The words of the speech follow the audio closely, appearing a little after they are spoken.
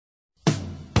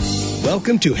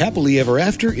Welcome to Happily Ever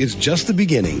After is just the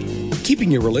beginning. Keeping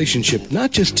your relationship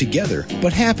not just together,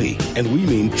 but happy, and we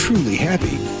mean truly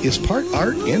happy, is part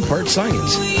art and part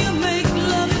science.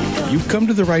 You've come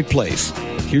to the right place.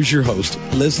 Here's your host,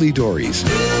 Leslie Dories.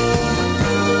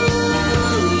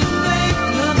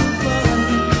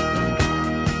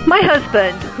 My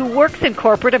husband, who works in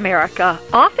corporate America,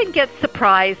 often gets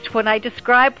surprised when I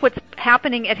describe what's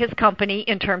happening at his company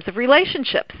in terms of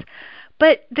relationships.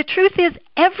 But the truth is,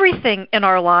 everything in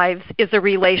our lives is a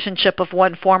relationship of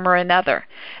one form or another.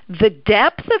 The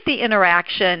depth of the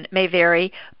interaction may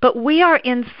vary, but we are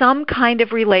in some kind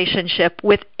of relationship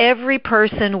with every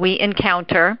person we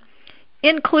encounter,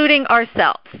 including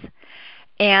ourselves.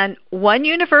 And one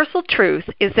universal truth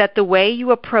is that the way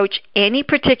you approach any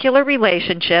particular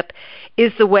relationship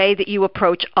is the way that you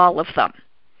approach all of them.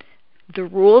 The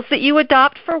rules that you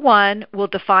adopt for one will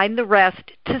define the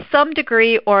rest to some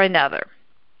degree or another.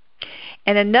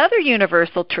 And another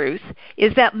universal truth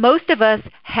is that most of us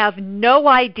have no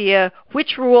idea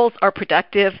which rules are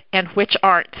productive and which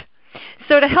aren't.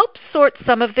 So to help sort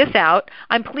some of this out,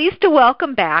 I'm pleased to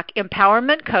welcome back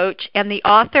empowerment coach and the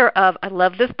author of, I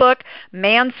love this book,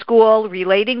 Man School,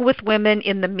 Relating with Women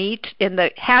in the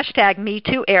hashtag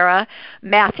 #MeToo era,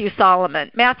 Matthew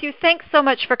Solomon. Matthew, thanks so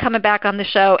much for coming back on the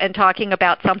show and talking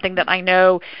about something that I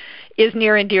know is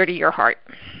near and dear to your heart.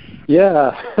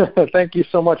 Yeah, thank you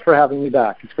so much for having me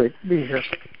back. It's great to be here.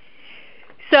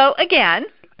 So again,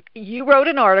 you wrote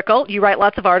an article. You write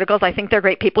lots of articles. I think they're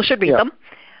great. People should read them.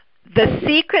 The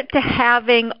secret to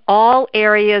having all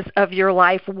areas of your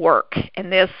life work.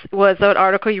 And this was an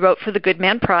article you wrote for the Good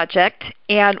Man Project.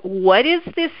 And what is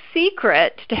this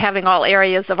secret to having all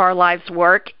areas of our lives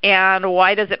work, and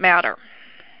why does it matter?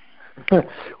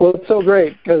 Well, it's so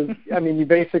great because, you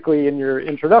basically, in your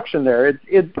introduction there,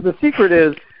 the secret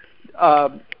is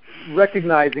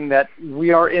recognizing that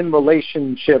we are in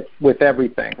relationship with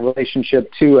everything, relationship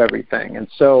to everything. And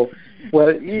so,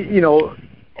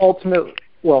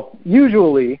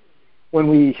 usually when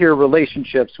we hear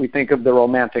relationships, we think of the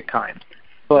romantic kind.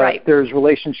 But there's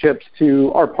relationships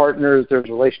to our partners, there's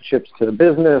relationships to the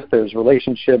business, there's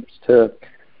relationships to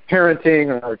parenting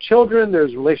or our children,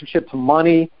 there's relationship to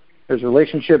money, there's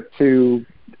relationship to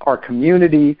our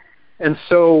community. And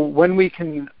so when we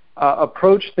can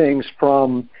approach things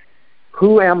from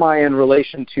who am I in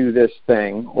relation to this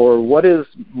thing, or what is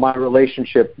my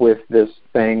relationship with this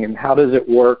thing, and how does it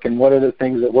work, and what are the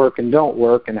things that work and don't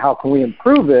work, and how can we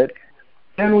improve it,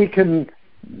 then we can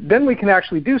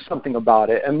actually do something about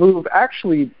it and move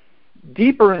actually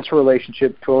deeper into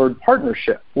relationship toward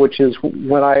partnership, which is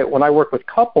when I work with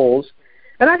couples,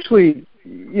 and actually,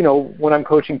 when I'm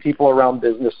coaching people around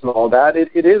business and all that,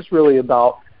 it is really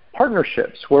about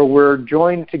partnerships where we're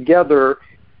joined together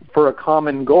for a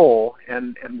common goal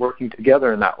and working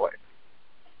together in that way.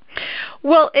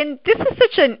 Well, and this is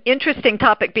such an interesting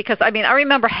topic because, I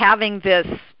remember having this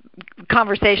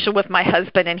conversation with my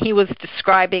husband, and he was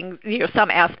describing some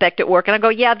aspect at work, and I go,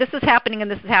 yeah, this is happening, and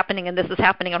this is happening, and this is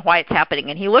happening, and why it's happening.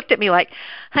 And he looked at me like,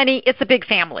 honey, it's a big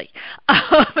family.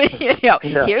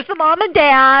 Here's the mom and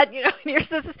dad, here's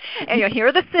this, and here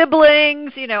are the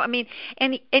siblings,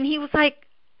 and he was like,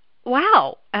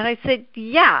 wow. And I said,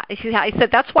 yeah. I said,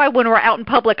 that's why when we're out in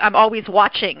public, I'm always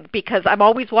watching, because I'm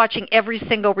always watching every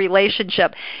single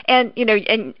relationship. And,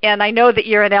 and I know that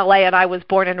you're in L.A. and I was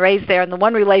born and raised there, and the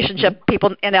one relationship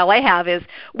people in L.A. have is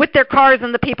with their cars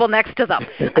and the people next to them.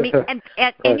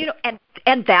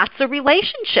 And that's a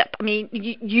relationship.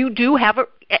 You do have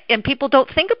and people don't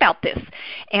think about this.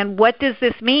 And what does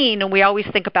this mean? And we always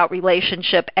think about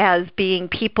relationship as being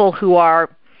people who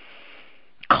are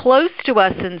close to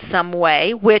us in some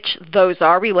way, which those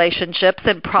are relationships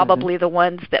and probably the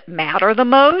ones that matter the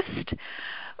most.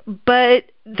 But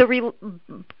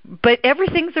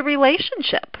everything's a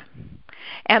relationship.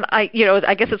 And I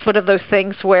guess it's one of those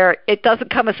things where it doesn't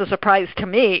come as a surprise to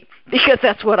me because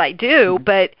that's what I do.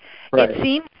 But it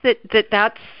seems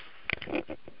that's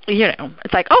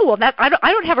it's like, oh well, that I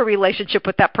don't have a relationship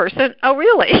with that person. Oh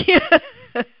really?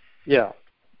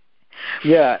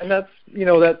 Yeah, and that's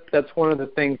one of the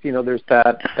things, there's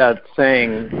that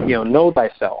saying, know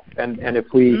thyself. And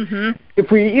if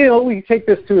we take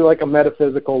this to like a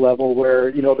metaphysical level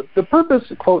where, the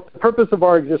purpose, quote, the purpose of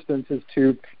our existence is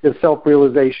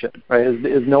self-realization, right?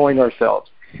 Is knowing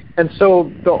ourselves. And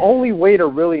so the only way to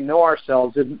really know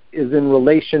ourselves is in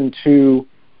relation to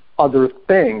other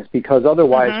things, because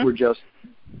otherwise we're just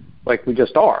like we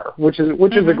just are, which is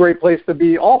a great place to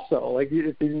be also, like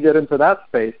if you can get into that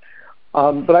space.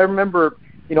 But I remember,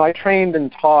 I trained and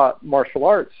taught martial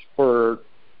arts for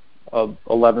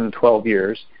 11, 12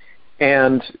 years.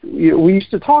 And we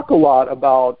used to talk a lot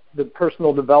about the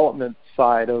personal development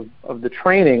side of the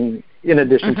training in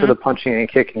addition to the punching and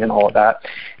kicking and all of that.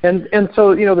 And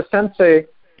so, the sensei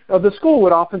of the school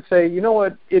would often say, you know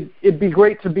what, it'd be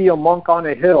great to be a monk on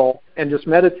a hill and just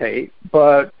meditate,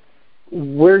 but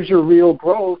where's your real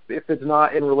growth if it's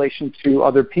not in relation to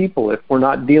other people, if we're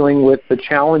not dealing with the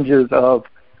challenges of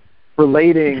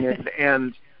relating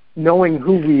and knowing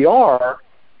who we are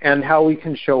and how we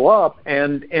can show up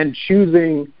and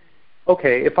choosing,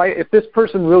 okay, if this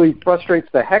person really frustrates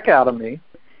the heck out of me,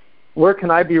 where can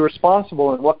I be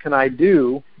responsible and what can I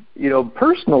do,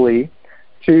 personally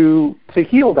to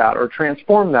heal that or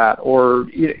transform that, or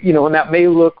and that may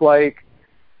look like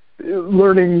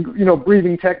learning,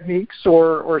 breathing techniques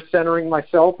or centering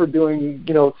myself or doing,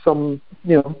 some,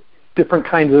 different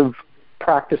kinds of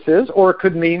practices, or it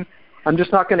could mean I'm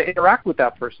just not going to interact with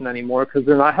that person anymore because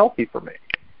they're not healthy for me.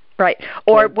 Right.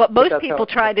 Or what most people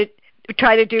try to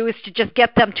do is to just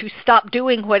get them to stop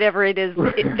doing whatever it is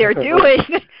they're doing,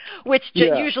 which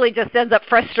usually just ends up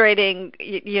frustrating,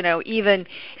 even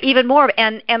more.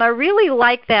 And I really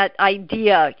like that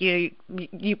idea.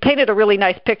 You painted a really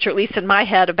nice picture, at least in my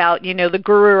head, about, the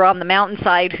guru on the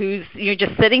mountainside who's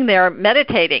just sitting there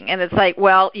meditating. And it's like,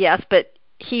 well, yes, but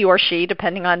he or she,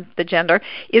 depending on the gender,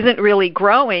 isn't really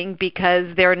growing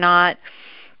because they're not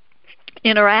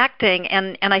interacting,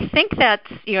 and I think that's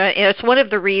it's one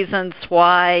of the reasons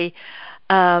why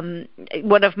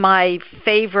one of my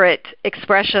favorite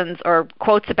expressions or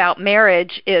quotes about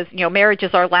marriage is marriage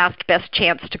is our last best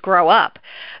chance to grow up,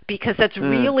 because that's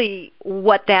really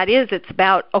what that is. It's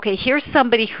about, okay, here's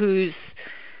somebody who's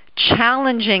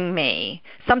challenging me,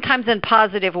 sometimes in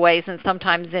positive ways and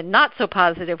sometimes in not so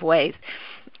positive ways,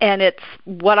 and it's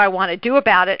what I want to do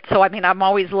about it. So I'm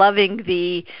always loving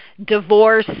the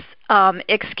divorce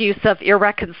excuse of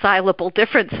irreconcilable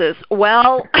differences.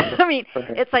 Well,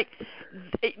 it's like,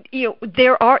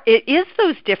 it is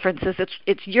those differences.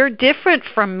 It's you're different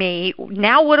from me.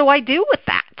 Now what do I do with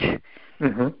that?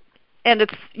 And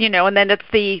it's, and then it's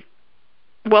the,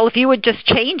 well, if you would just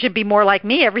change and be more like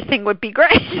me, everything would be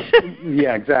great.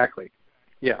 Yeah, exactly.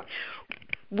 Yeah.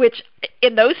 Which,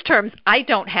 in those terms, I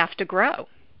don't have to grow.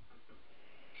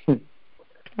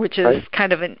 Which is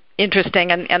kind of an interesting,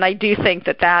 and I do think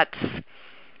that's,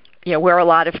 where a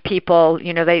lot of people,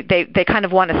 they kind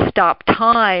of want to stop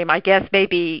time, I guess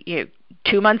maybe,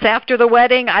 2 months after the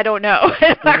wedding. I don't know.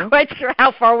 I'm not quite sure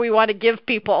how far we want to give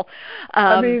people.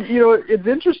 It's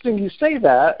interesting you say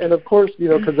that, and of course,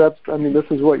 because that's, this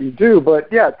is what you do, but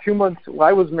yeah, 2 months,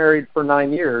 I was married for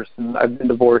 9 years, and I've been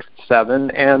divorced 7,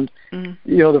 and,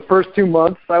 the first 2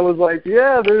 months, I was like,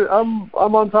 yeah, I'm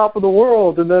on top of the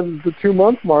world, and then the 2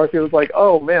 month mark, it was like,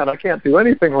 oh man, I can't do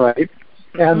anything right,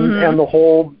 and the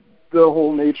whole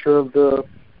nature of the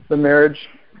marriage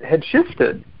had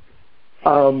shifted.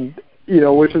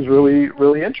 Which is really,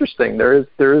 really interesting. There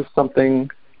is something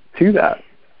to that.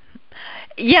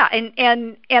 Yeah,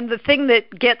 and the thing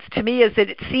that gets to me is that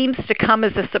it seems to come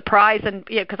as a surprise, and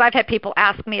because I've had people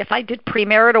ask me if I did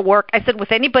premarital work. I said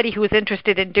with anybody who is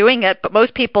interested in doing it, but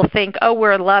most people think, oh,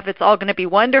 we're in love, it's all going to be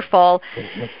wonderful.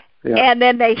 Yeah. And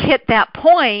then they hit that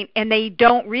point, and they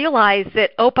don't realize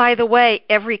that, oh, by the way,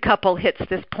 every couple hits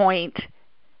this point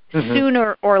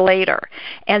sooner or later.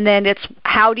 And then it's,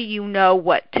 how do you know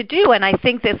what to do? And I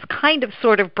think this kind of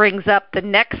sort of brings up the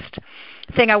next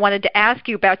thing I wanted to ask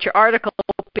you about your article,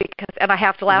 and I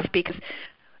have to laugh because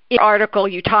in your article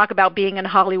you talk about being in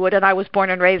Hollywood, and I was born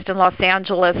and raised in Los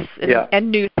Angeles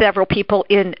and knew several people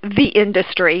in the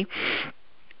industry.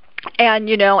 And,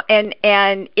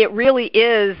 and it really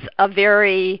is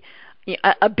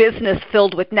a business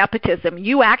filled with nepotism.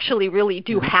 You actually really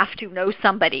do have to know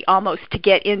somebody almost to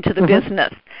get into the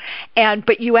business.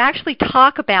 But you actually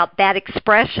talk about that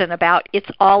expression about it's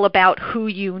all about who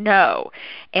you know.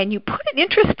 And you put an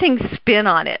interesting spin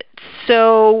on it.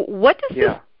 So what does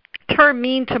this term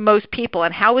mean to most people,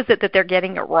 and how is it that they're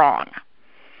getting it wrong?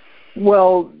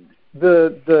 Well,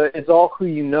 the it's all who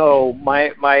you know.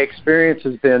 My experience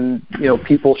has been,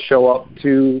 people show up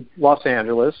to Los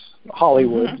Angeles,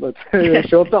 Hollywood. Let's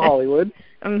show up to Hollywood,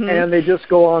 and they just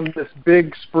go on this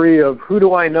big spree of who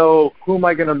do I know, who am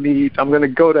I going to meet? I'm going to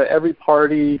go to every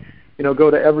party,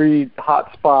 go to every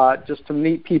hot spot just to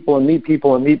meet people and meet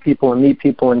people and meet people and meet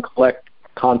people and collect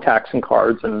contacts and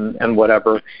cards and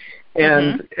whatever.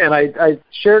 And I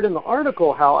shared in the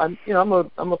article how I'm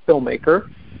a filmmaker.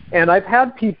 And I've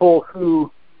had people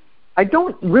who I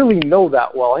don't really know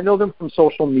that well. I know them from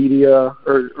social media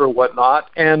or whatnot,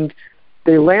 and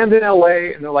they land in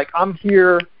LA and they're like, I'm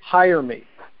here, hire me.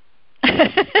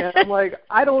 And I'm like,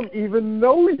 I don't even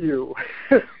know you.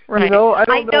 Right. You know, I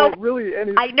don't know really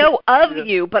any. I know of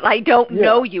you, but I don't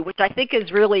know you, which I think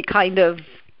is really kind of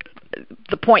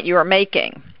the point you are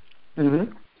making.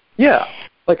 Mm-hmm. Yeah.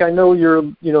 Like I know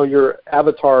your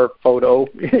avatar photo,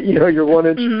 your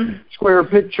 1-inch square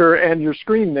picture and your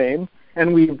screen name,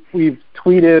 and we've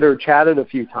tweeted or chatted a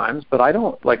few times, but I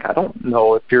don't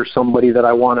know if you're somebody that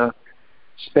I want to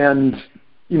spend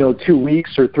 2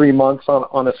 weeks or 3 months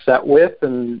on a set with,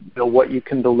 and what you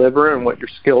can deliver and what your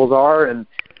skills are,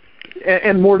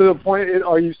 and more to the point,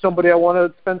 are you somebody I want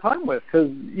to spend time with? Because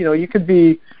you could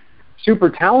be super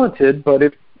talented, but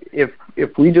if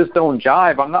we just don't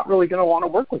jive, I'm not really going to want to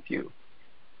work with you.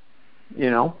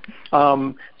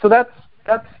 So that's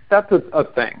a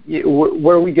thing.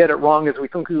 Where we get it wrong is we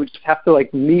think we just have to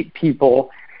meet people,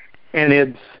 and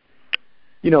it's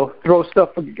throw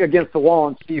stuff against the wall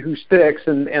and see who sticks,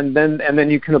 and then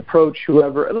you can approach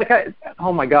whoever.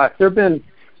 Oh my gosh, there've been,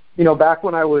 back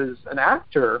when I was an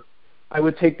actor, I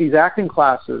would take these acting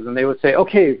classes, and they would say,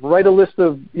 okay, write a list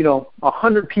of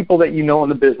 100 people that you know in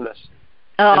the business,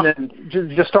 and then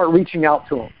just start reaching out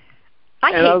to them.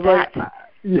 I hate that.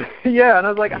 Yeah, and I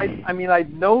was like, I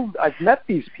know I've met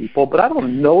these people, but I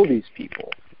don't know these people,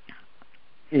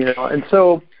 and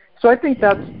so I think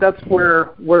that's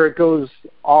where it goes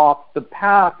off the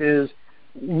path. Is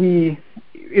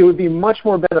it would be much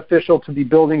more beneficial to be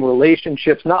building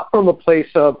relationships, not from a place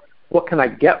of what can I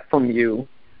get from you,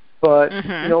 but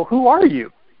who are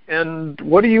you, and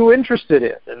what are you interested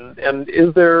in, and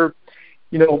is there,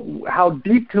 how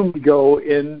deep can we go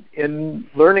in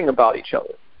learning about each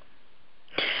other?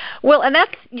 Well, and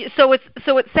that's so it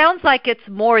sounds like it's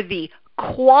more the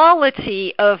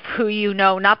quality of who you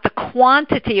know, not the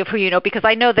quantity of who you know, because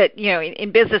I know that,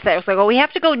 in business, I was like, we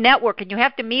have to go network, and you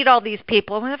have to meet all these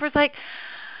people. And whenever it's like,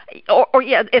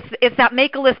 it's that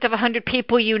make a list of 100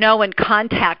 people you know and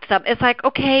contact them. It's like,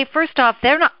 okay, first off,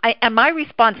 they're not, and my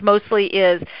response mostly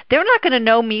is, they're not going to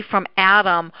know me from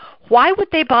Adam. Why would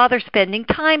they bother spending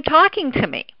time talking to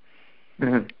me?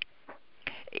 Mm-hmm.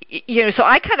 So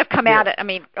I kind of come at it. I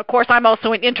mean, of course, I'm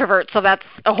also an introvert, so that's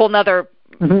a whole nother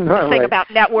thing about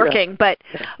networking. But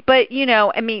I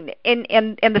mean, and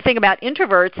the thing about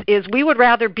introverts is we would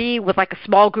rather be with a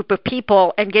small group of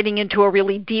people and getting into a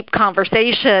really deep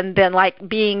conversation than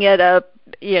being at a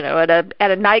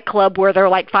at a nightclub where there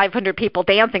are 500 people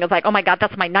dancing. It's like, oh my God,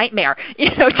 that's my nightmare.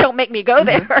 Don't make me go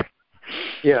there.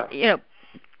 Yeah. Yeah.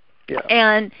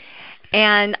 And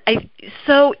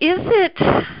so is it?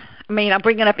 I mean, I'm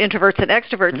bringing up introverts and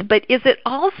extroverts, but is it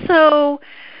also,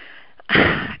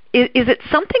 is it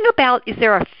something about, is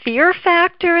there a fear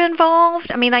factor involved?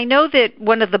 I mean, I know that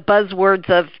one of the buzzwords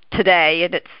of today,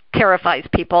 and it terrifies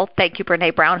people, thank you,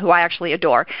 Brene Brown, who I actually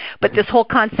adore, but this whole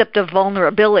concept of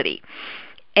vulnerability.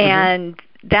 And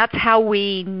that's how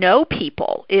we know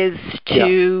people, is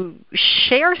to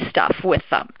share stuff with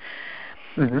them.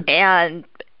 And,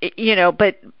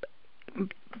 but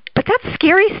that's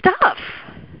scary stuff.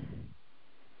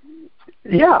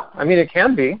 Yeah, I mean, it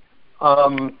can be.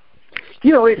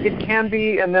 It can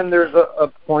be, and then there's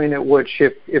a point at which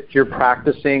if you're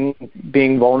practicing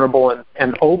being vulnerable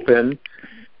and open,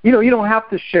 you don't have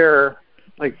to share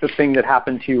the thing that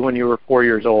happened to you when you were 4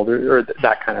 years old or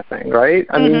that kind of thing, right?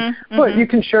 I mean, but you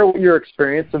can share what your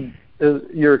experiences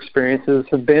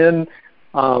have been,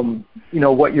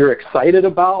 what you're excited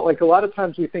about. A lot of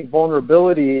times we think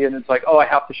vulnerability, and it's like, oh, I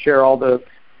have to share all the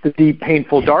deep,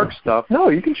 painful, dark stuff. No,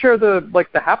 you can share the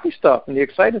happy stuff and the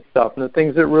excited stuff and the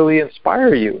things that really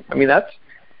inspire you. I mean,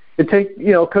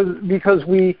 because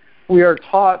we are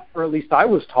taught, or at least I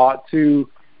was taught, to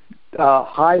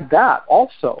hide that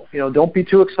also. Don't be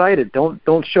too excited.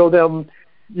 Don't show them,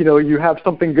 you have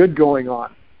something good going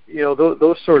on.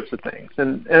 Those sorts of things.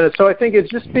 And so I think it's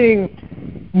just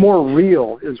being more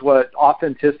real is what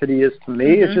authenticity is to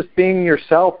me. It's just being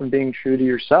yourself and being true to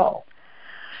yourself.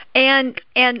 And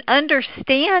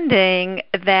understanding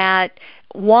that,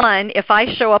 one, if I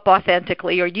show up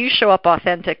authentically or you show up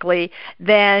authentically,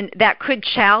 then that could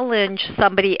challenge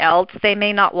somebody else. They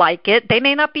may not like it. They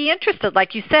may not be interested.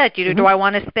 Like you said, do I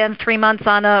want to spend 3 months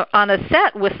on a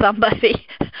set with somebody?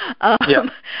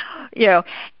 And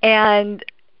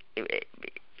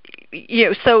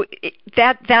so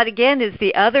that again is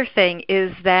the other thing,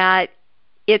 is that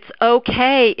it's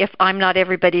okay if I'm not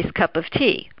everybody's cup of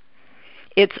tea.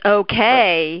 It's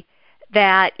okay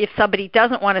that if somebody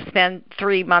doesn't want to spend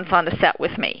 3 months on a set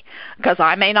with me, because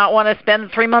I may not want to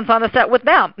spend 3 months on a set with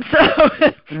them.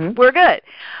 So we're good.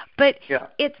 But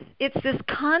it's this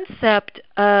concept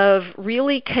of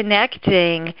really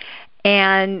connecting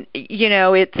And,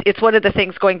 it's one of the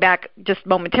things, going back just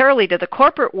momentarily to the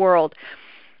corporate world,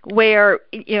 where,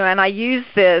 and I use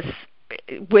this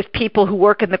with people who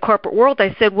work in the corporate world.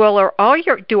 I said, well,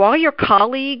 do all your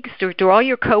colleagues or do all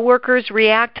your coworkers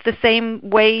react the same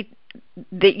way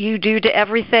that you do to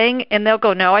everything? And they'll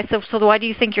go, no. I said, so why do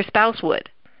you think your spouse would?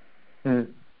 And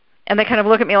they kind of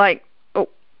look at me like, oh,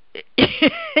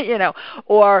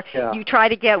 or you try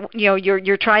to get,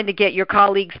 you're trying to get your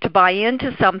colleagues to buy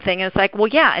into something. And it's like, well,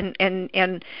 yeah.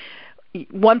 And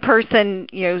one person,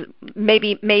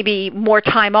 maybe more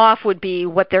time off would be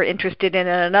what they're interested in,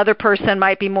 and another person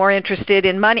might be more interested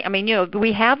in money. I mean,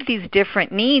 we have these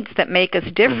different needs that make us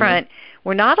different.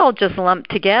 We're not all just lumped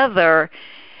together.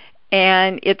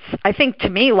 And I think, to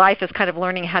me, life is kind of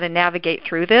learning how to navigate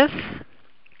through this.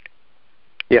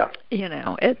 Yeah. And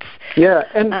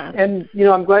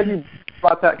I'm glad you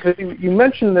brought that, because you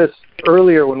mentioned this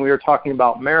earlier when we were talking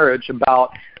about marriage,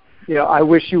 about, I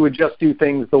wish you would just do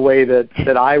things the way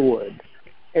that I would.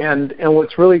 And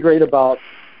what's really great about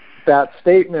that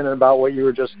statement and about what you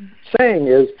were just saying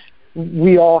is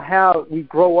we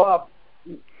grow up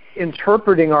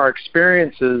interpreting our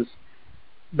experiences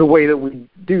the way that we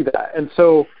do that. And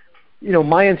so,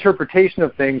 my interpretation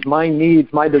of things, my needs,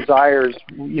 my desires,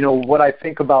 what I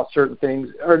think about certain things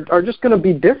are just going to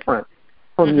be different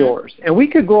from yours. And we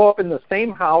could grow up in the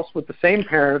same house with the same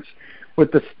parents,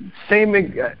 with the same.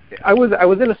 I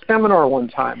was in a seminar one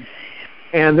time,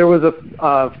 and there was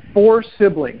 4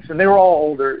 siblings, and they were all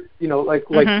older, like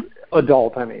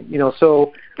adult. I mean,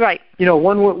 so right.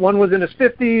 One was in his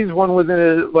 50s, one was in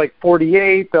his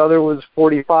 48, the other was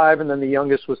 45, and then the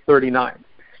youngest was 39.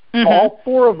 All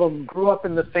 4 of them grew up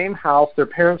in the same house. Their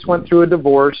parents went through a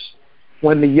divorce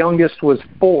when the youngest was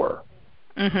 4.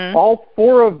 All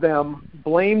 4 of them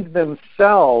blamed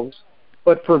themselves,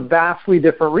 but for vastly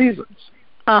different reasons.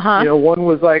 One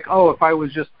was like, if I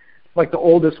was just, the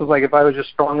oldest was like, if I was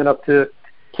just strong enough to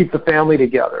keep the family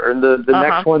together. And the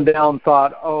next one down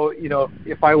thought,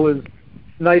 if I was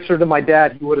nicer to my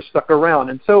dad, he would have stuck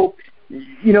around. And so,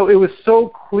 it was so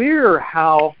clear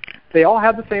how they all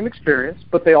had the same experience,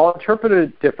 but they all interpreted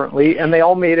it differently, and they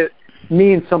all made it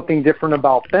mean something different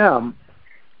about them.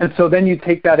 And so then you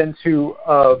take that into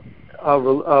a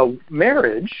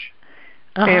marriage,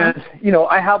 and,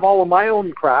 I have all of my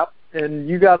own crap, and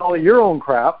you got all of your own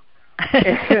crap,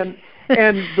 and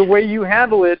the way you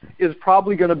handle it is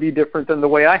probably going to be different than the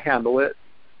way I handle it.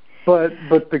 But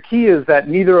the key is that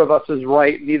neither of us is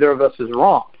right, neither of us is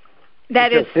wrong.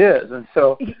 That it just is. And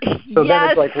so then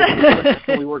it's like, well,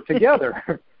 can we work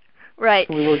together? Right.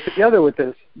 Can we work together with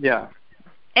this? Yeah.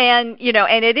 And,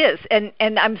 and it is. And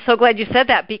I'm so glad you said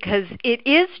that, because it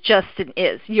is just an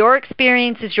is. Your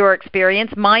experience is your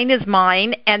experience. Mine is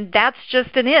mine. And that's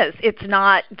just an is. It's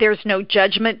not, there's no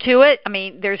judgment to it. I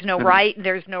mean, there's no right,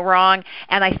 there's no wrong.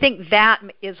 And I think that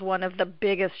is one of the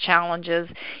biggest challenges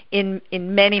in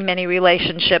many, many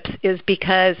relationships, is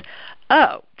because,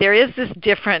 there is this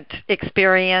different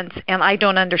experience, and I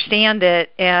don't understand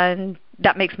it, and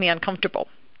that makes me uncomfortable.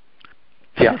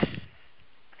 Yeah.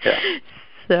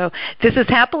 So this is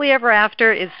Happily Ever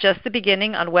After is just the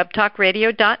beginning on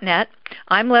webtalkradio.net.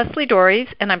 I'm Leslie Dories,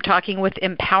 and I'm talking with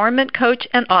empowerment coach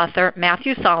and author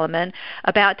Matthew Solomon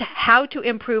about how to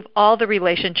improve all the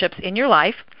relationships in your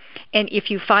life. And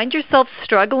if you find yourself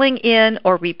struggling in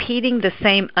or repeating the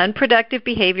same unproductive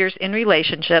behaviors in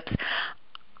relationships,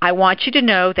 I want you to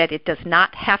know that it does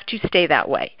not have to stay that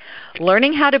way.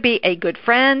 Learning how to be a good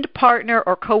friend, partner,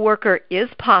 or coworker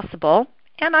is possible,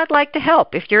 and I'd like to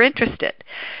help if you're interested.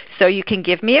 So you can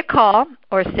give me a call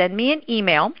or send me an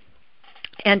email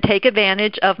and take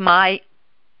advantage of my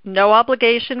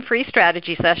no-obligation free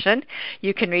strategy session.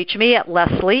 You can reach me at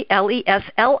Leslie,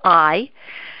 Lesli,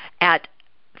 at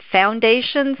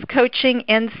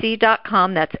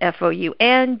foundationscoachingnc.com. That's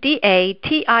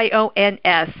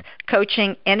FOUNDATIONS,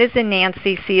 coaching, N as in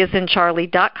Nancy, C as in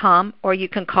Charlie.com, or you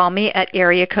can call me at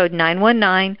area code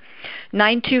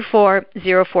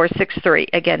 919-924-0463.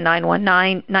 Again,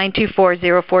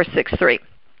 919-924-0463.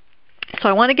 So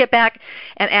I want to get back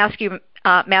and ask you,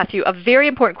 Matthew, a very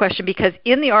important question, because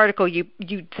in the article you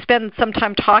spend some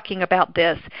time talking about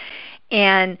this,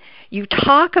 and you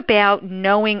talk about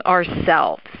knowing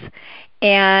ourselves.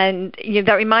 And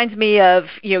that reminds me of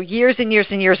years and years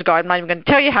and years ago. I'm not even going to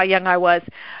tell you how young I was.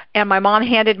 And my mom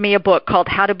handed me a book called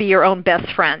How to Be Your Own Best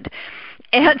Friend.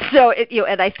 And so,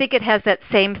 and I think it has that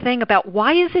same thing about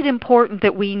why is it important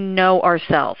that we know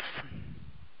ourselves?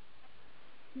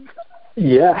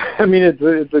 Yeah, I mean,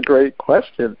 it's a great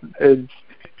question.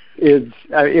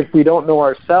 If we don't know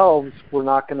ourselves, we're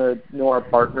not going to know our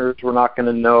partners. We're not going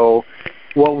to know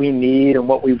what we need and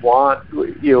what we want.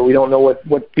 You know, we don't know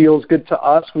what feels good to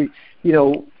us. One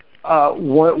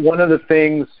of the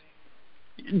things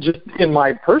just in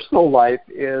my personal life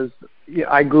is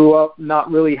I grew up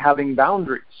not really having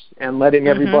boundaries and letting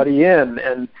everybody in,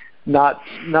 and not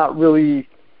really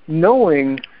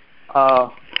knowing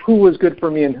who was good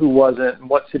for me and who wasn't, and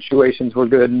what situations were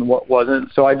good and what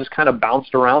wasn't. So I just kind of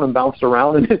bounced around and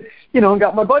and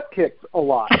got my butt kicked a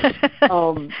lot,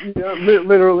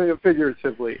 literally and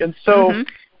figuratively. And so,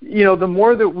 the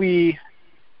more that we,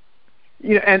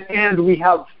 and we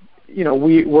have,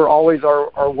 we're always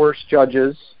our worst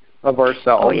judges of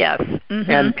ourselves. Oh, yes.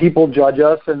 And people judge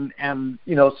us, and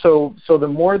so the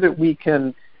more that we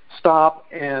can stop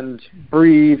and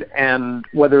breathe, and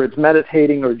whether it's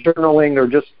meditating or journaling or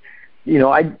just,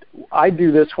 I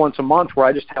do this once a month where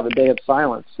I just have a day of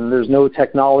silence, and there's no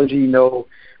technology, no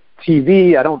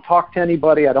TV, I don't talk to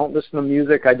anybody, I don't listen to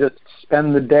music, I just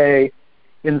spend the day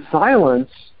in silence,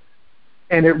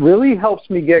 and it really helps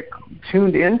me get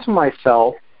tuned into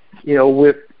myself,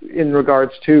 in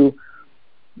regards to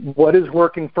what is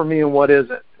working for me and what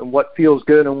isn't, and what feels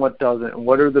good and what doesn't, and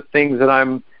what are the things that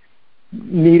I'm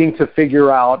needing to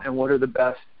figure out, and what are the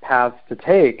best paths to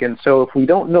take. And so if we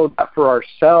don't know that for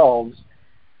ourselves,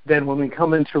 then when we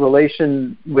come into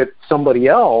relation with somebody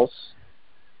else,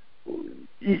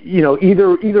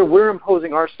 either we're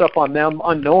imposing our stuff on them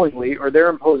unknowingly, or they're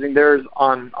imposing theirs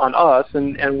on us,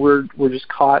 and we're just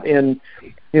caught in,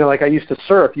 like I used to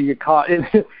surf, you get caught in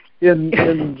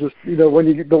just, when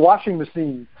you get the washing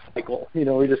machine cycle,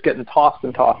 we're just getting tossed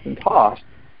and tossed and tossed,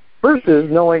 versus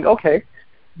knowing, okay,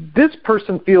 this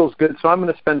person feels good, so I'm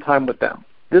going to spend time with them.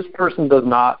 This person does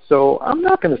not, so I'm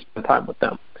not going to spend time with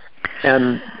them,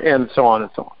 and so on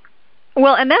and so on.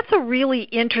 Well, and that's a really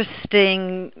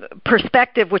interesting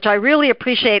perspective, which I really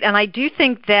appreciate, and I do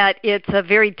think that it's a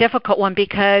very difficult one,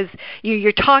 because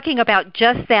you're talking about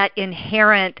just that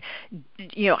inherent,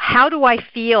 how do I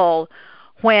feel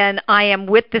when I am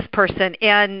with this person?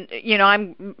 And,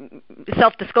 I'm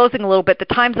self-disclosing a little bit, the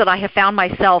times that I have found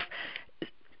myself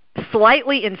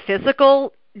slightly in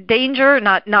physical danger,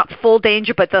 not full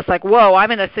danger, but just like, whoa,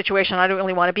 I'm in a situation I don't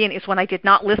really want to be in, is when I did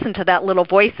not listen to that little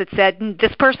voice that said,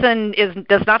 this person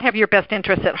does not have your best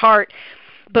interests at heart.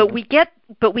 But we get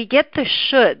the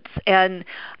shoulds, and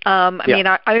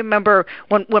I remember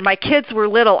when my kids were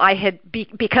little,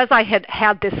 because I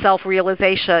had this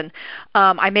self-realization,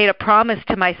 I made a promise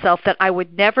to myself that I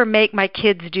would never make my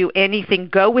kids do anything,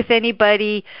 go with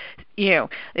anybody.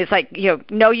 It's like,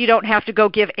 no, you don't have to go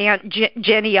give Aunt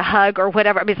Jenny a hug or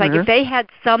whatever. I mean, it's like if they had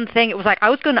something, it was like I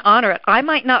was going to honor it. I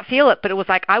might not feel it, but it was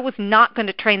like I was not going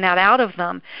to train that out of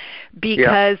them,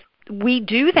 because we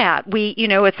do that.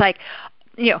 It's like,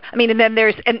 and then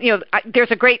there's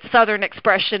a great Southern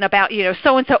expression about,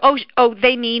 so-and-so, oh,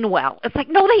 they mean well. It's like,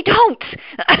 no, they don't.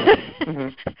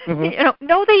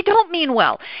 No, they don't mean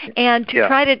well. And to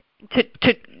try to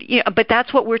but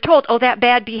that's what we're told. Oh, that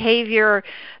bad behavior,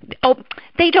 oh,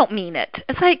 they don't mean it.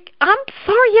 It's like, I'm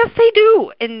sorry, yes, they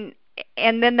do.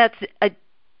 And then that's a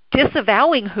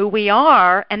disavowing who we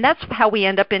are, and that's how we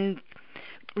end up in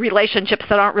relationships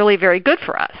that aren't really very good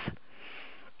for us.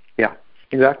 Yeah,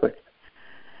 exactly.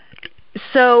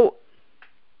 So,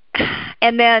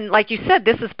 and then, like you said,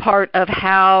 this is part of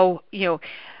how,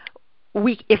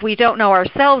 if we don't know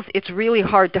ourselves, it's really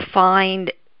hard to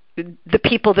find the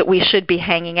people that we should be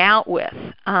hanging out with.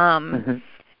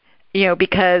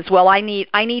 Because, well, I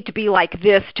need to be like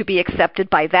this to be accepted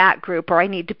by that group, or I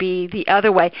need to be the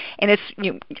other way. And it's,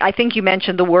 I think you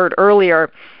mentioned the word earlier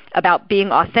about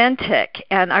being authentic.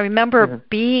 And I remember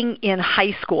being in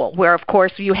high school where, of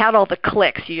course, you had all the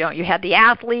cliques. You had the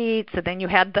athletes, and then you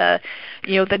had the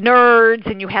nerds,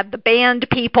 and you had the band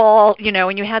people,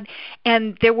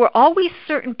 and there were always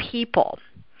certain people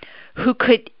who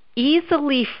could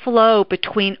easily flow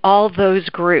between all those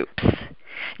groups.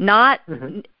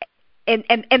 And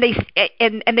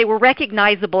they were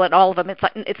recognizable in all of them.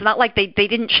 It's not like they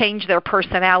didn't change their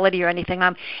personality or anything.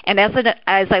 And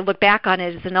as I look back on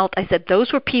it as an adult, I said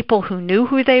those were people who knew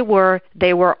who they were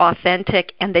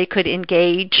authentic, and they could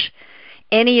engage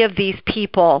any of these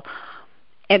people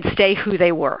and stay who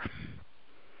they were.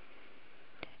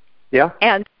 Yeah.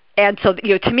 And so,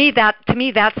 to me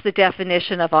that's the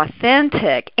definition of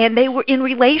authentic. And they were in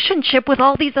relationship with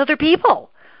all these other people.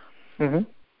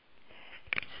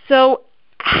 So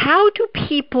how can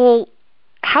people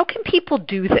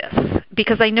do this?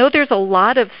 Because I know there's a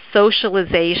lot of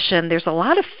socialization, there's a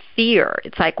lot of fear.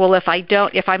 It's like, well, if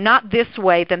I'm not this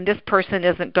way, then this person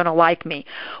isn't going to like me.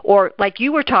 Or like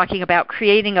you were talking about,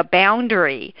 creating a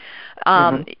boundary.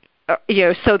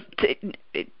 So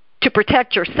to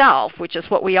protect yourself, which is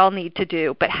what we all need to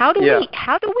do. But how do we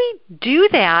do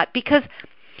that? Because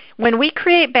when we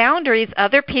create boundaries,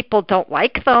 other people don't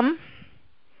like them.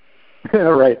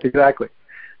 Right, exactly.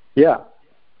 Yeah.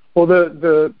 Well,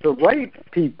 the right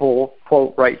people,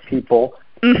 quote, right people,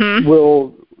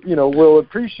 will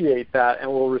appreciate that and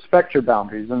will respect your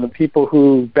boundaries. And the people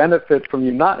who benefit from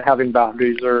you not having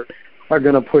boundaries are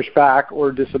going to push back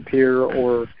or disappear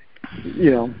or,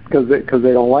 because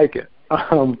they don't like it.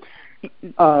 What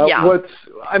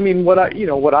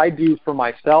I do for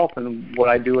myself and what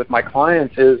I do with my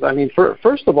clients is,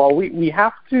 first of all, we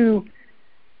have to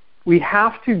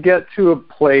get to a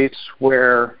place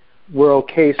where we're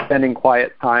okay spending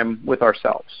quiet time with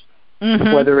ourselves.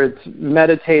 Whether it's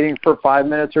meditating for 5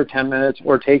 minutes or 10 minutes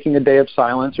or taking a day of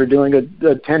silence or doing a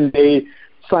 10-day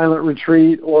silent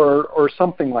retreat or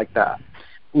something like that.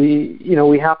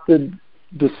 We have to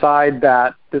decide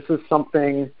that this is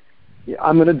something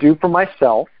I'm going to do for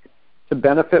myself to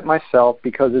benefit myself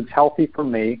because it's healthy for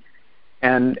me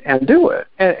and do it.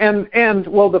 And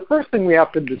the first thing we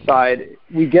get to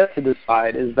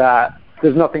decide is that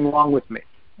there's nothing wrong with me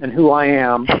and who I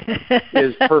am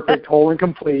is perfect, whole, and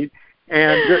complete.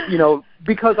 And,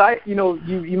 because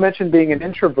you mentioned being an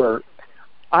introvert.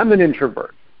 I'm an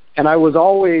introvert, and I was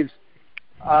always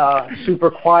super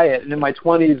quiet. And in my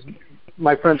 20s,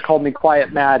 my friends called me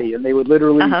Quiet Maddie, and they would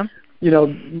literally,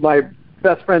 my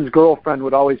best friend's girlfriend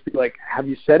would always be like, have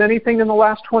you said anything in the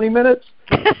last 20 minutes?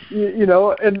 And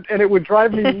it would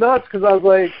drive me nuts because I was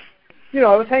like,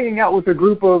 I was hanging out with a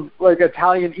group of like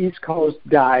Italian East Coast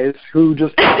guys who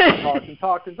just talk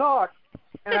and talk.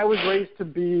 And I was raised to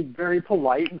be very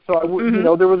polite, and so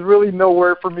there was really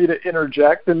nowhere for me to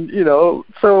interject, and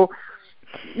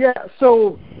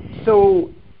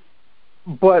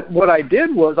but what I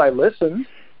did was I listened,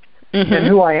 and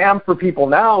who I am for people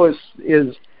now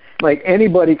is like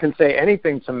anybody can say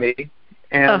anything to me,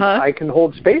 and I can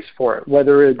hold space for it,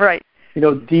 whether it's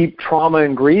deep trauma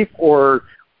and grief or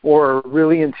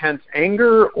really intense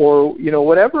anger or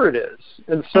whatever it is,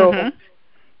 and so.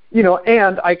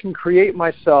 And I can create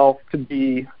myself to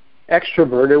be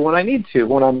extroverted when I need to,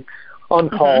 when I'm on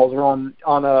calls or on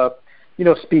a,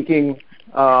 speaking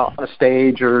on a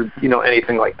stage or,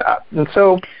 anything like that. And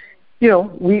so,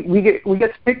 we get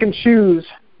to pick and choose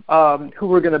who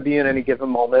we're going to be in any given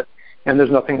moment, and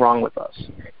there's nothing wrong with us.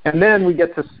 And then we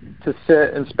get to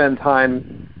sit and spend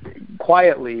time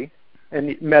quietly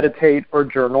and meditate or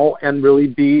journal and really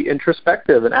be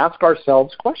introspective and ask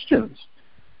ourselves questions.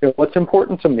 What's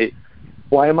important to me?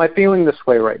 Why am I feeling this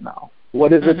way right now?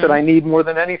 What is it that I need more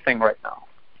than anything right now?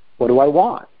 What do I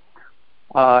want?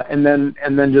 And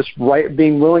then just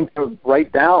being willing to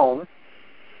write down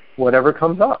whatever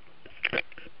comes up.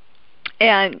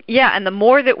 And the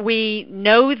more that we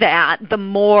know that, the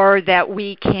more that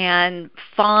we can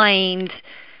find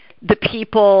the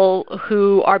people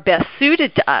who are best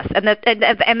suited to us, and that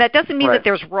doesn't mean that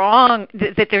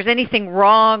there's anything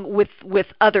wrong with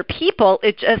other people.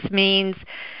 It just means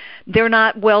they're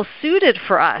not well suited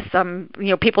for us.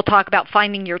 People talk about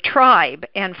finding your tribe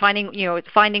and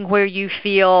finding where you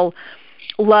feel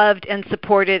loved and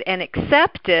supported and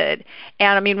accepted.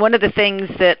 And one of the things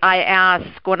that I ask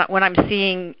when I'm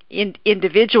seeing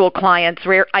individual clients,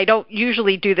 where I don't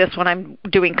usually do this when I'm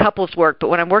doing couples work, but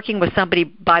when I'm working with somebody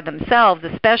by themselves,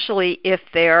 especially if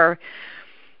they're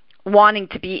wanting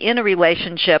to be in a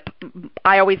relationship,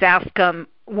 I always ask them,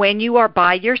 when you are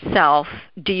by yourself,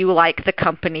 do you like the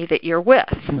company that you're with?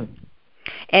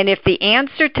 And if the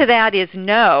answer to that is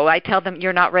no, I tell them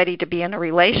you're not ready to be in a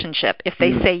relationship. If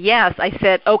they say yes, I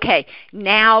said, okay,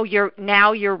 now you're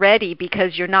ready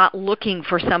because you're not looking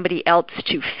for somebody else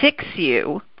to fix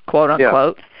you, quote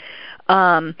unquote,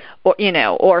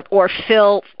 or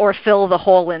fill the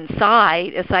hole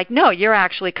inside. It's like, no, you're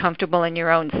actually comfortable in your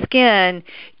own skin.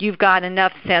 You've got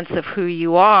enough sense of who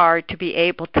you are to be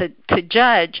able to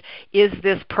judge, is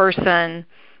this person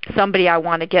somebody I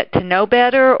want to get to know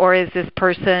better, or is this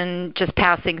person just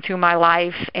passing through my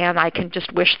life and I can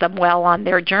just wish them well on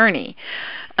their journey?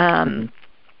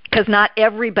 Because not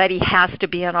everybody has to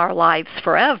be in our lives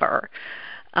forever.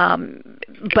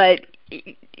 But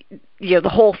the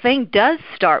whole thing does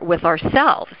start with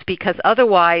ourselves, because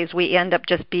otherwise we end up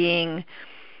just being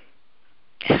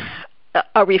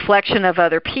a reflection of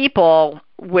other people,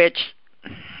 which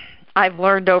I've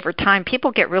learned over time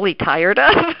people get really tired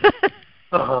of.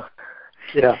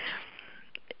 Yeah.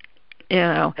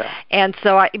 And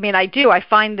so I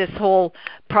find this whole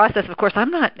process, of course, I'm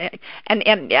not,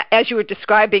 and as you were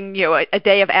describing, a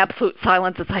day of absolute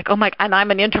silence, it's like, oh my, and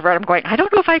I'm an introvert, I'm going, I don't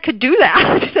know if I could do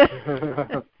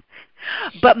that.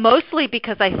 But mostly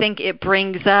because I think it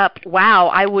brings up,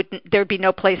 wow, there'd be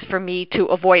no place for me to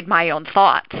avoid my own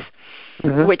thoughts,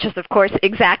 which is, of course,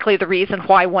 exactly the reason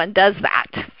why one does that.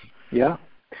 Yeah.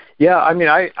 Yeah, I mean,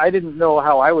 I didn't know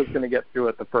how I was going to get through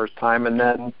it the first time, and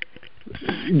then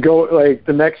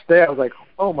the next day I was like,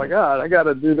 oh my God, I got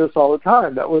to do this all the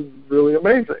time. That was really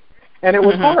amazing. And it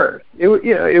was hard. It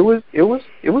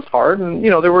was hard, and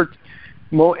there were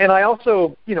and I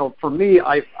also, for me,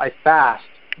 I fast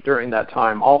during that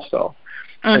time also.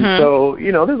 And so,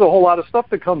 there's a whole lot of stuff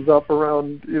that comes up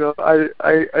around,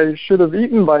 I should have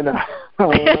eaten by now.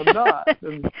 I'm not.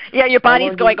 And yeah, your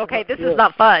body's going, okay, this is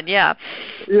not fun, yeah.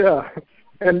 Yeah.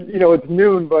 And, it's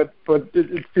noon, but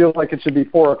it feels like it should be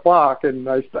 4 o'clock, and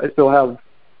I still have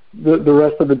the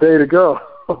rest of the day to go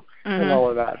and all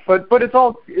of that. But it's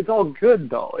all good,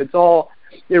 though.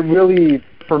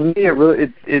 For me,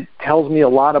 it tells me a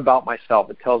lot about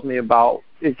myself. It tells me about,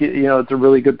 it's a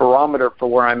really good barometer for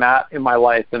where I'm at in my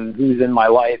life and who's in my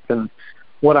life and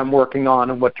what I'm working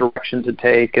on and what direction to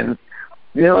take. And,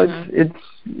 it's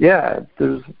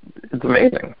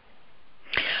amazing.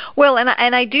 Well,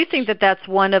 and I do think that that's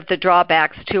one of the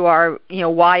drawbacks to our,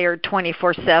 wired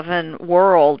 24/7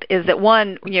 world is that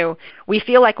one, we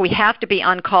feel like we have to be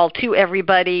on call to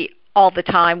everybody all the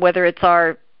time, whether it's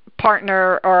our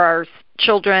partner or our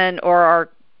children or our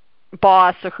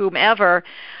boss or whomever.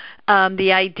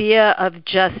 The idea of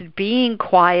just being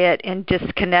quiet and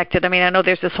disconnected. I mean, I know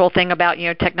there's this whole thing about,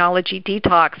 technology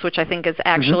detox, which I think is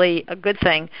actually a good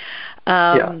thing.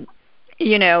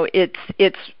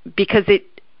 It's because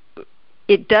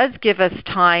it does give us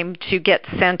time to get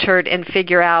centered and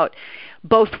figure out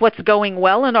both what's going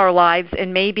well in our lives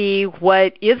and maybe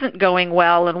what isn't going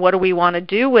well and what do we want to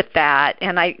do with that.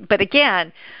 But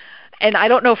again, and I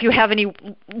don't know if you have any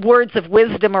words of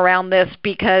wisdom around this,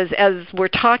 because as we're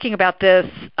talking about this,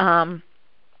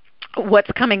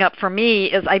 what's coming up for me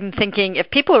is I'm thinking if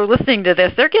people are listening to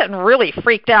this, they're getting really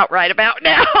freaked out right about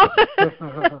now.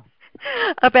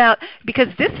 Because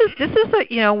this is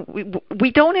we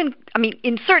don't in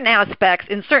certain aspects,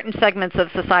 in certain segments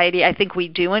of society, I think we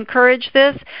do encourage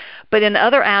this, but in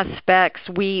other aspects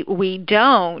we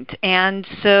don't. And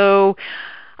so,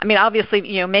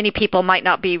 obviously, many people might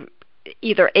not be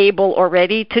either able or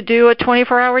ready to do a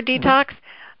 24-hour detox.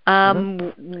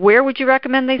 Where would you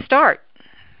recommend they start?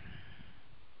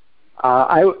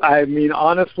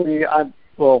 Honestly, I'm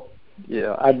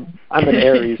an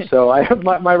Aries, so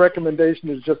my recommendation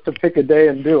is just to pick a day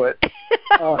and do it.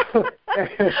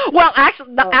 Well,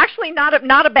 actually, not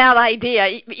a bad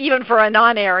idea, even for a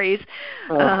non-Aries.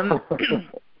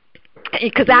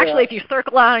 Because actually, if you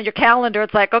circle out on your calendar,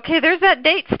 it's like, okay, there's that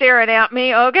date staring at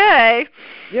me. Okay.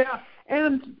 Yeah,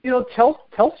 and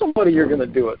tell somebody you're going to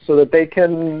do it so that they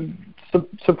can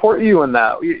support you in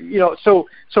that. So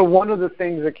one of the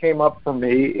things that came up for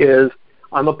me is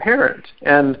I'm a parent,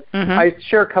 and I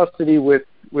share custody with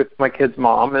my kid's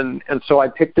mom, and so I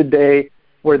picked a day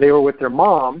where they were with their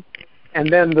mom,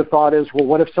 and then the thought is, well,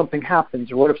 what if something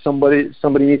happens, or what if somebody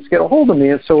needs to get a hold of me?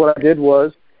 And so what I did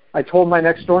was I told my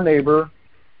next-door neighbor,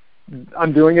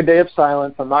 I'm doing a day of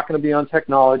silence. I'm not going to be on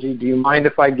technology. Do you mind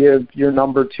if I give your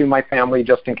number to my family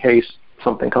just in case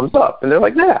something comes up? And they're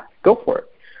like, yeah, go for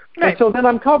it. Right. And so then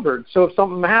I'm covered. So if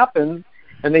something happens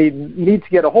and they need to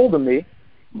get a hold of me,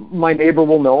 my neighbor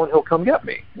will know and he'll come get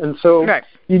me. And so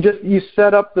you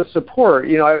set up the support.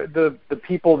 The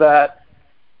people that,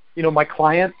 my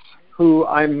clients who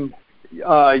I'm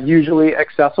usually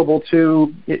accessible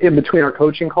to in between our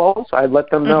coaching calls, I let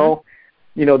them know,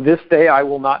 this day I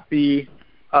will not be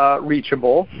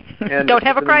reachable. And don't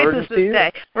have a crisis this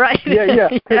day, right? Yeah.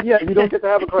 You don't get to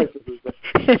have a crisis this day.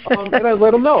 And I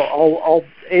let them know. I'll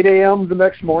 8 a.m. the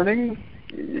next morning.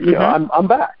 I'm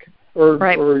back, or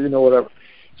whatever.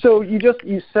 So you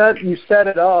set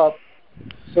it up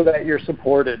so that you're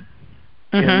supported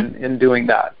in doing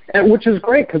that, and which is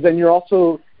great because then you're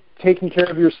also taking care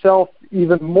of yourself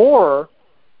even more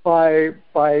by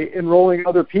enrolling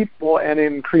other people and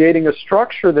in creating a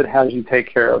structure that has you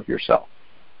take care of yourself.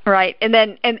 Right, and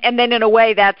then in a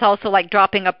way that's also like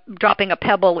dropping a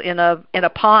pebble in a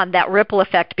pond, that ripple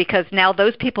effect, because now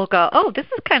those people go, oh, this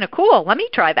is kind of cool. Let me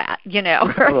try that.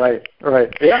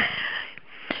 Right, yeah.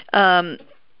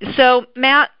 So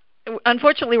Matt,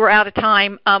 unfortunately, we're out of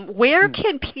time. Where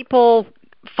can people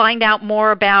find out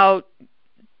more about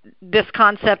this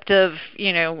concept of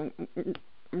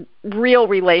real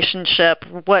relationship?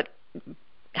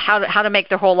 How to make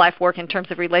their whole life work in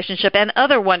terms of relationship and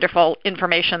other wonderful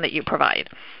information that you provide?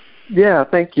 Yeah,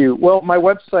 thank you. Well, my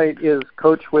website is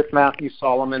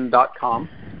coachwithmatthewsolomon.com,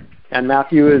 and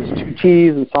Matthew is 2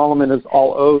 T's and Solomon is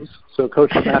all O's, so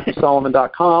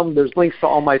coachmatthewsolomon.com. There's links to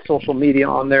all my social media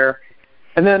on there.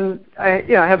 And then I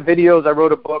have videos. I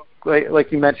wrote a book,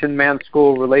 like you mentioned, Man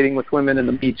School, Relating with Women in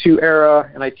the Me Too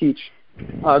Era, and I teach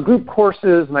group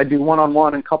courses, and I do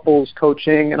one-on-one and couples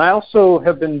coaching. And I also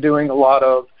have been doing a lot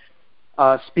of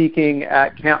speaking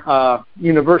at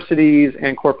universities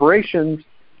and corporations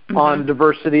on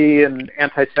diversity and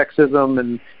anti-sexism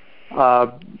and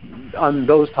on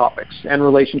those topics and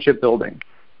relationship building.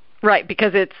 Right,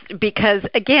 because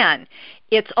again,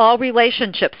 it's all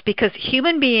relationships, because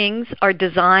human beings are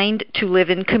designed to live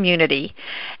in community.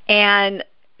 And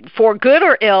for good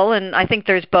or ill, and I think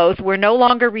there's both, we're no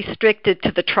longer restricted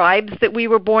to the tribes that we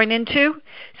were born into.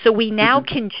 So we now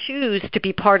can choose to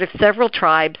be part of several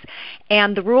tribes.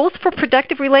 And the rules for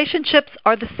productive relationships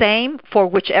are the same for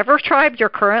whichever tribe you're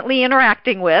currently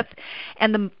interacting with.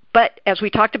 But as we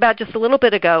talked about just a little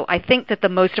bit ago, I think that the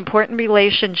most important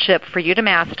relationship for you to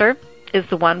master is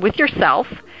the one with yourself,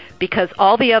 because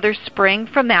all the others spring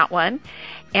from that one.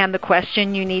 And the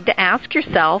question you need to ask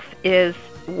yourself is,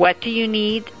 what do you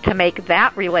need to make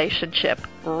that relationship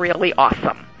really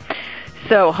awesome?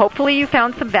 So hopefully you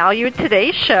found some value in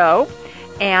today's show,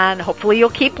 and hopefully you'll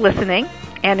keep listening.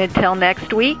 And until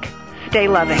next week, stay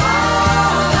loving.